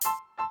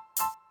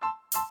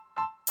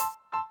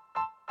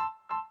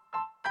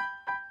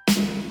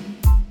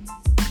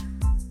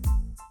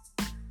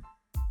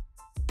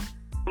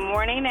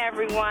morning,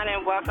 everyone,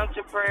 and welcome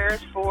to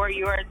Prayers for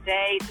Your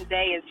Day.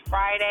 Today is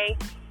Friday,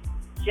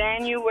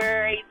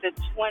 January the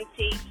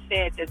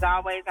 25th. As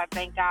always, I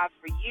thank God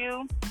for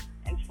you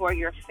and for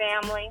your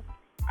family.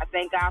 I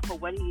thank God for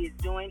what He is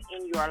doing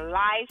in your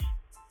life.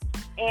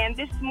 And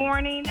this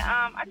morning,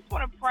 I just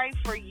want to pray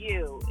for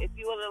you, if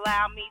you will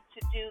allow me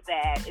to do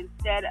that.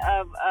 Instead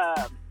of,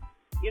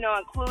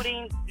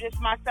 including just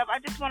myself, I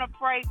just want to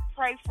pray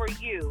for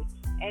you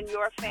and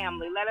your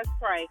family. Let us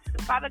pray.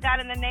 Father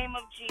God, in the name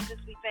of Jesus,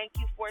 we thank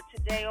you for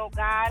today, oh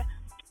God.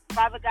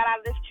 Father God, I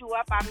lift you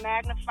up, I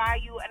magnify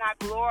you, and I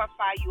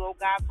glorify you, oh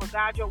God. For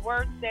God, your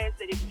word says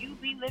that if you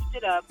be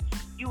lifted up,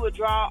 you will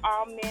draw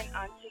all men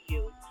unto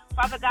you.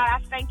 Father God, I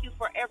thank you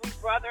for every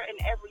brother and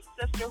every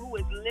sister who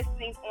is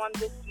listening on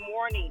this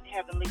morning,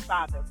 Heavenly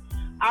Father.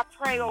 I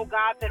pray, oh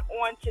God, that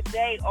on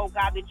today, oh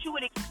God, that you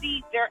would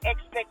exceed their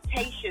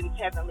expectations,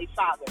 Heavenly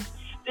Father.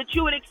 That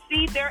you would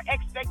exceed their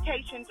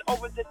expectations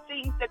over the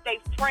things that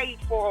they've prayed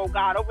for, oh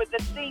God, over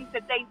the things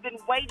that they've been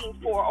waiting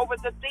for, over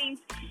the things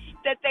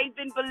that they've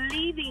been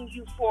believing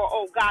you for,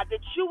 oh God,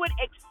 that you would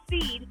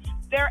exceed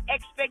their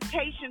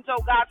expectations,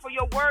 oh God. For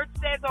your word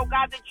says, oh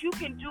God, that you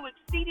can do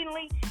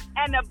exceedingly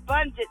and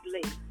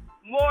abundantly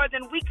more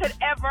than we could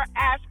ever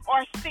ask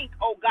or think,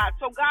 oh God.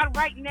 So God,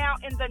 right now,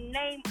 in the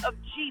name of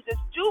Jesus,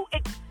 do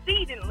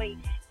exceedingly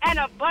and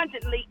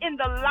abundantly in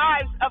the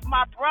lives of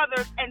my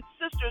brothers and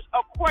sisters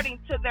according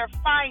to their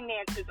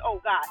finances, oh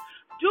God.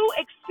 Do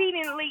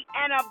exceedingly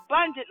and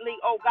abundantly,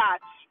 oh God,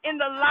 in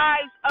the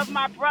lives of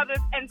my brothers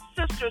and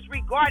sisters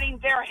regarding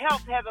their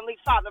health, Heavenly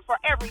Father, for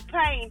every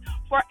pain,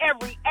 for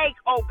every ache,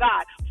 oh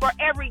God, for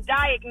every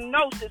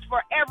diagnosis,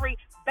 for every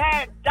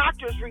bad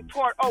doctor's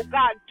report, oh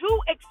God. Do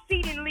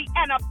exceedingly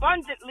and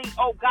abundantly,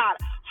 oh God.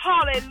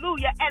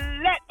 Hallelujah.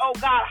 And let, oh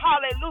God,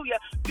 hallelujah,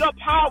 your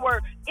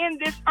power in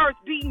this earth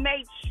be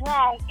made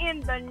strong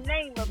in the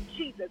name of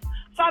Jesus.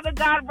 Father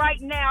God,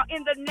 right now,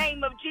 in the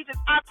name of Jesus,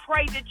 I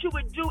pray that you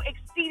would do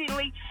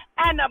exceedingly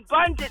and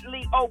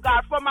abundantly, oh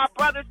God, for my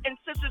brothers and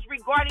sisters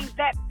regarding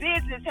that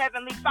business,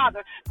 Heavenly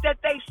Father, that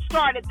they've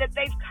started, that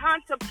they've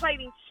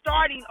contemplating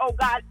starting, oh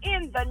God,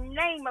 in the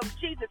name of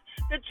Jesus,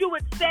 that you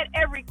would set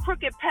every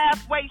crooked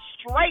pathway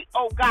straight,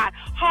 oh God,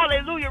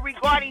 hallelujah,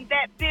 regarding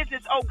that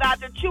business, oh God,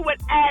 that you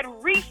would add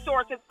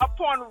resources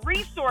upon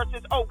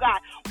resources, oh God,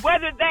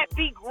 whether that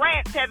be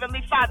grants,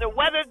 Heavenly Father,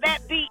 whether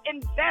that be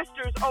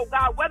investors, oh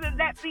God, whether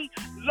that be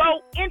low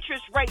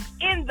interest rates,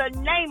 in the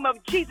name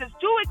of Jesus.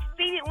 Do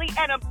exceedingly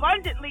and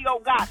abundantly, oh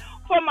God,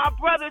 for my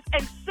brothers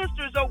and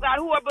sisters, oh God,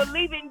 who are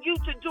believing you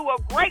to do a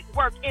great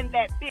work in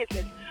that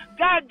business.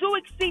 God, do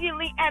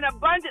exceedingly and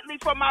abundantly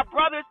for my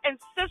brothers and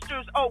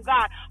sisters, oh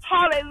God,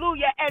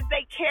 hallelujah, as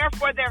they care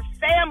for their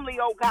family,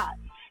 oh God.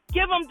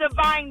 Give them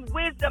divine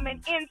wisdom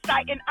and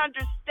insight and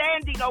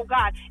understanding, oh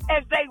God,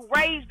 as they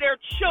raise their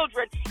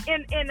children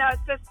in a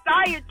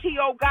society,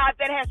 oh God,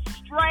 that has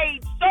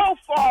strayed so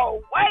far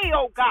away,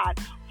 oh God,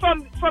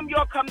 from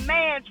your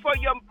commands, for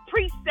your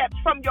precepts,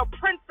 from your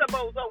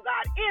principles, oh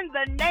God, in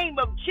the name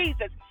of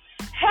Jesus.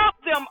 Help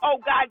them, oh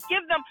God.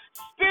 Give them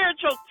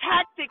spiritual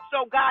tactics,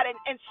 oh God,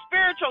 and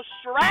spiritual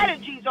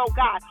strategies, oh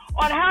God,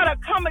 on how to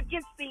come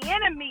against the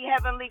enemy,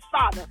 Heavenly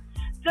Father.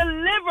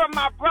 Deliver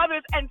my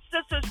brothers and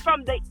sisters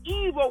from the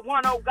evil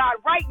one, oh God,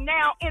 right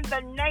now in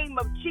the name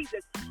of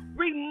Jesus.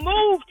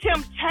 Remove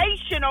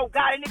temptation, oh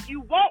God, and if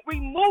you won't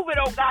remove it,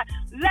 oh God,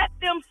 let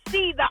them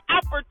see the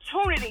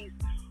opportunities,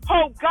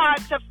 oh God,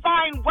 to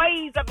find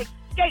ways of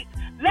escape.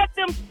 Let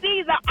them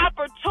see the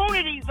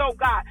opportunities, oh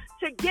God,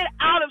 to get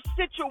out of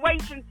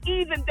situations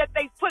even that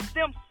they put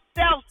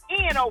themselves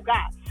in, oh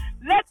God.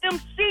 Let them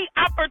see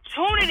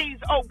opportunities,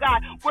 oh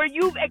God, where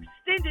you've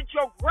extended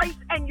your grace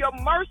and your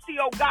mercy,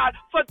 oh God,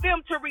 for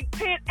them to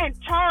repent and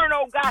turn,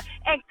 oh God,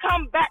 and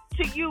come back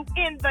to you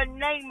in the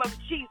name of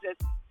Jesus.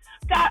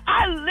 God,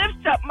 I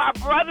lift up my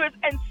brothers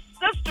and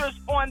sisters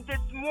on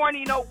this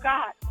morning, oh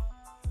God,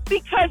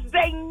 because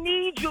they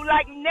need you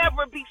like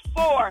never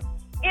before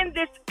in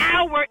this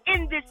hour,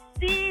 in this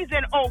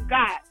season, oh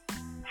God.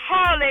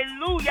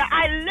 Hallelujah.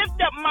 I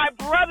lift up my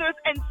brothers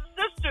and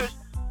sisters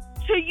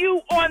to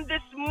you on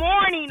this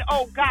morning,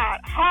 oh God.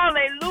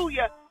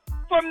 Hallelujah.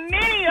 For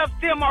many of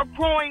them are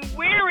growing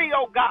weary,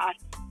 oh God.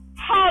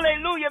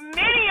 Hallelujah.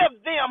 Many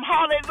of them,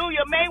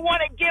 hallelujah, may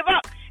want to give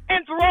up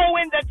and throw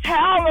in the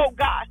towel, oh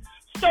God.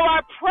 So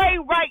I pray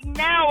right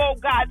now, oh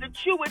God,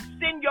 that you would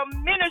send your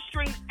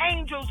ministering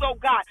angels, oh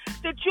God,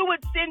 that you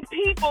would send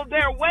people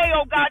their way,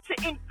 oh God,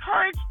 to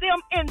encourage them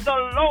in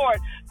the Lord,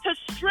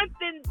 to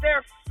strengthen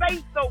their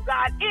faith, oh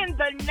God, in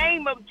the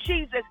name of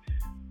Jesus,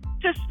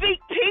 to speak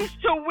peace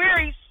to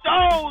weary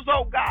souls,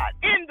 oh God,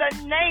 in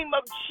the name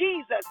of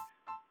Jesus,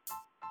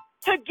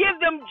 to give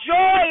them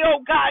joy,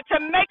 oh God, to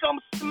make them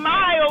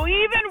smile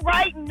even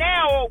right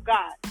now, oh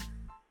God.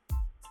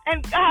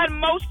 And God,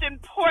 most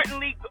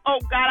importantly, oh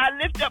God, I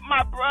lift up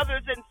my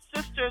brothers and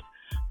sisters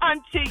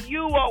unto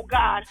you, oh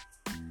God,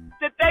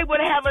 that they would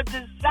have a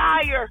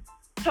desire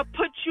to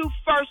put you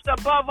first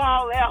above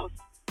all else.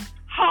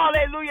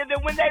 Hallelujah.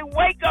 That when they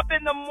wake up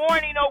in the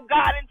morning, oh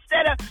God,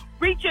 instead of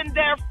reaching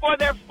there for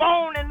their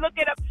phone and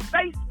looking up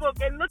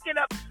Facebook and looking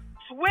up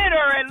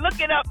Twitter and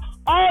looking up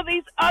all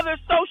these other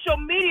social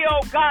media,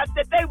 oh God,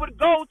 that they would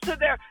go to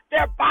their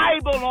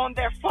Bible on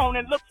their phone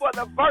and look for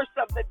the verse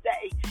of the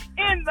day.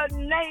 In the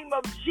name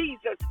of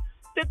Jesus,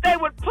 that they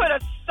would put a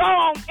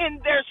song in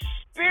their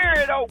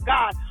spirit, oh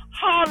God.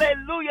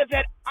 Hallelujah,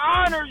 that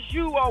honors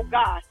you, oh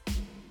God.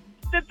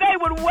 That they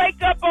would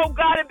wake up, oh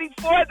God, and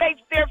before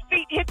their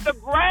feet hit the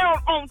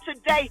ground on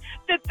today,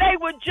 that they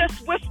would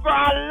just whisper,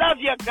 I love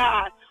you,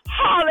 God.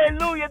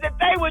 Hallelujah. That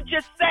they would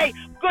just say,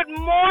 good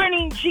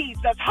morning,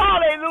 Jesus.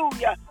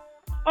 Hallelujah.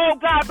 Oh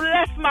God,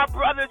 bless my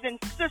brothers and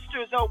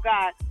sisters, oh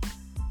God.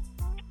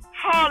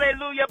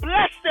 Hallelujah.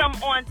 Bless them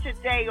on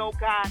today, oh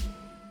God.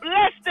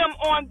 Bless them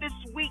on this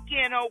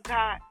weekend, oh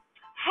God.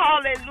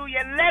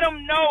 Hallelujah. Let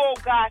them know, oh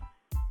God,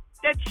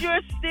 that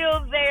you're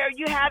still there.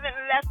 You haven't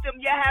left them.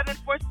 You haven't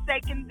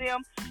forsaken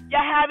them. You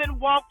haven't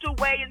walked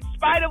away in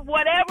spite of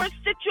whatever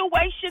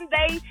situation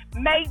they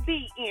may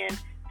be in,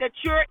 that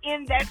you're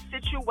in that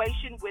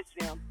situation with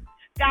them.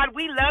 God,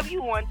 we love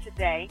you on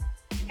today,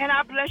 and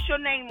I bless your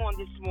name on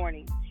this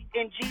morning.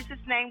 In Jesus'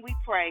 name we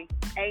pray.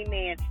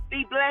 Amen.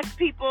 Be blessed,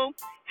 people.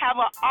 Have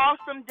an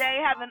awesome day.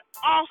 Have an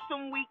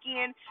awesome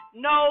weekend.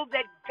 Know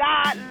that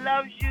God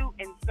loves you,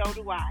 and so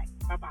do I.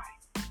 Bye-bye.